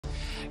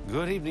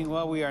Good evening.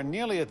 Well, we are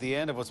nearly at the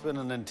end of what's been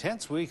an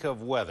intense week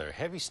of weather.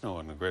 Heavy snow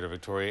in the greater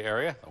Victoria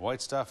area. The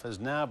white stuff is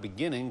now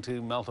beginning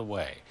to melt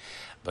away,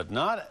 but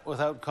not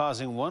without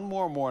causing one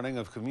more morning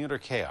of commuter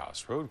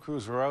chaos. Road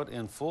crews were out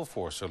in full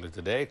force early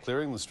today,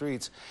 clearing the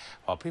streets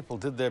while people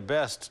did their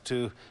best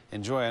to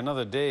enjoy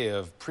another day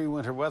of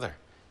pre-winter weather.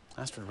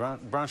 Astrid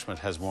Braunschmidt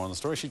has more on the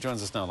story. She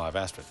joins us now live.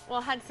 Astrid.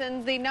 Well,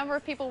 Hudson, the number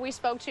of people we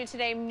spoke to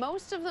today,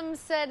 most of them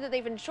said that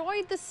they've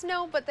enjoyed the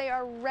snow, but they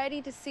are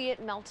ready to see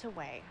it melt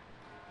away.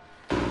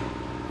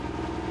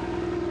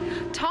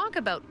 Talk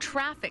about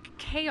traffic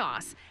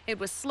chaos. It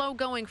was slow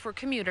going for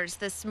commuters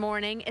this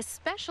morning,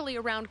 especially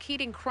around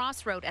Keating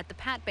Cross Road at the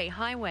Pat Bay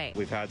Highway.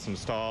 We've had some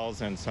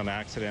stalls and some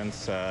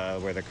accidents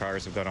where the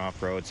cars have gone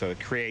off road, so it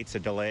creates a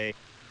delay.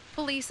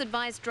 Police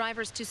advised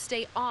drivers to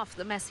stay off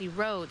the messy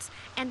roads,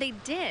 and they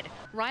did.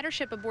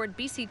 Ridership aboard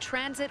BC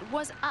Transit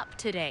was up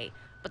today,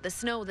 but the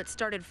snow that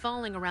started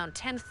falling around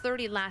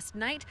 10:30 last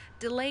night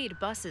delayed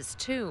buses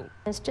too.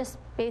 It's just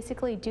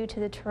basically due to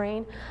the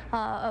terrain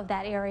of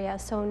that area.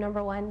 So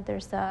number one,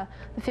 there's the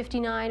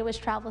 59, which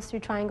travels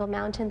through Triangle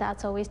Mountain.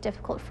 That's always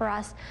difficult for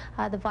us.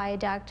 The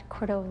viaduct,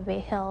 Cordova Bay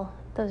Hill,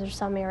 those are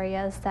some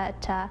areas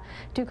that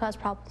do cause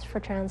problems for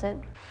transit.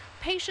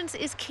 Patience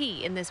is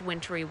key in this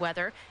wintry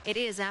weather. It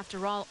is,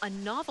 after all, a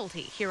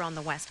novelty here on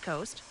the West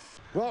Coast.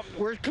 Well,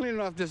 we're cleaning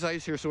off this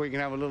ice here so we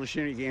can have a little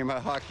shinny game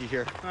of hockey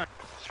here.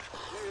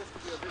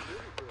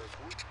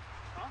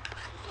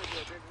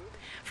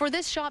 For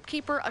this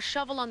shopkeeper, a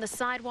shovel on the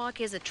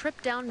sidewalk is a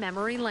trip down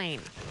memory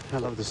lane. I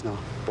love the snow.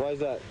 Why is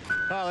that?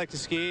 Oh, I like to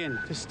ski and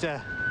just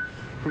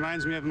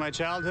reminds me of my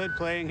childhood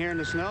playing here in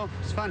the snow.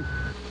 It's fun.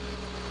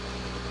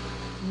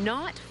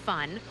 Not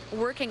fun,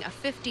 working a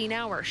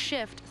 15-hour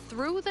shift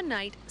through the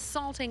night,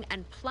 salting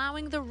and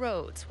plowing the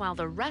roads while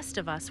the rest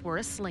of us were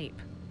asleep.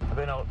 I've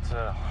been out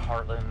to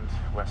Hartland,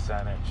 West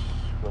Saanich,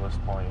 Willis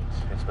Point.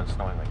 It's been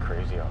snowing like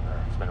crazy out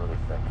there. It's been really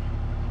thick,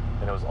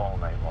 and it was all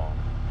night long.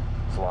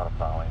 It's a lot of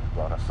plowing, a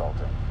lot of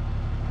salting.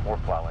 More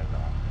plowing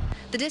though.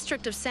 The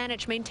district of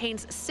Saanich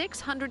maintains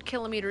 600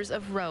 kilometers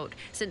of road.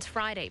 Since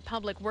Friday,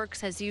 Public Works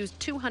has used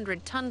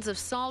 200 tons of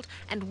salt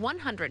and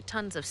 100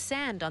 tons of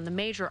sand on the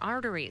major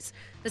arteries.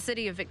 The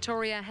city of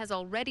Victoria has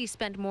already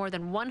spent more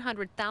than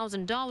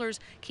 $100,000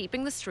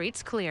 keeping the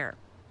streets clear.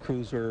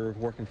 Crews are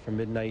working from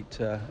midnight,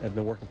 have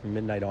been working from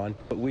midnight on,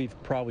 but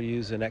we've probably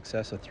used in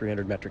excess of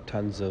 300 metric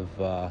tons of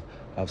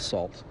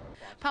salt.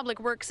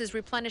 Public Works is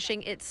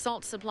replenishing its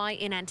salt supply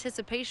in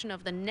anticipation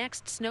of the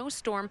next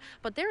snowstorm,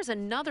 but there's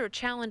another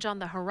challenge on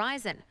the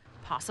horizon: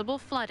 possible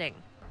flooding.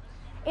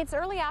 It's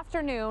early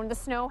afternoon. The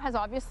snow has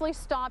obviously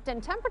stopped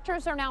and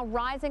temperatures are now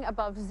rising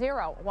above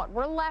zero. What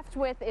we're left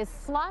with is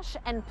slush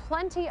and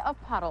plenty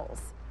of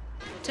puddles.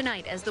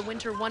 Tonight, as the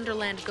winter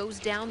wonderland goes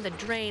down the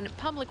drain,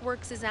 Public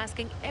Works is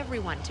asking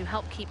everyone to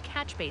help keep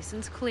catch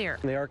basins clear.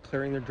 They are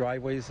clearing their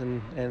driveways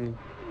and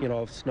you know,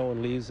 of snow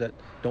and leaves. That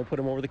don't put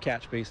them over the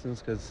catch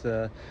basins, because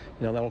you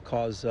know, that'll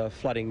cause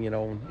flooding, you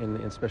know, in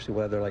especially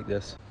weather like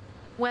this.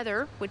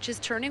 Weather which is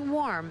turning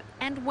warm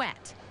and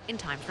wet in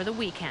time for the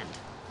weekend.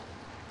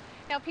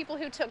 Now, people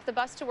who took the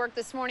bus to work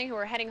this morning who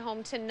are heading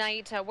home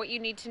tonight, what you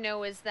need to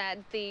know is that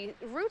the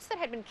routes that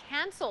had been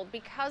canceled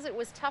because it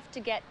was tough to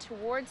get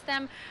towards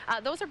them,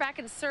 those are back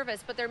in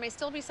service, but there may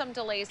still be some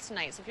delays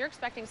tonight. So if you're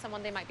expecting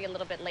someone, they might be a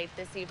little bit late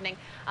this evening.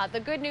 The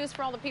good news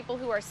for all the people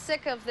who are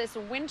sick of this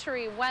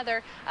wintry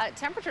weather,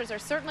 temperatures are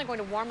certainly going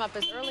to warm up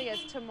as early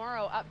as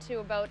tomorrow, up to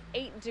about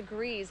 8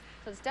 degrees.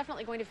 So it's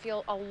definitely going to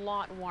feel a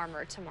lot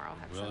warmer tomorrow.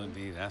 Well,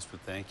 indeed.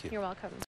 Astrid, thank you. You're welcome.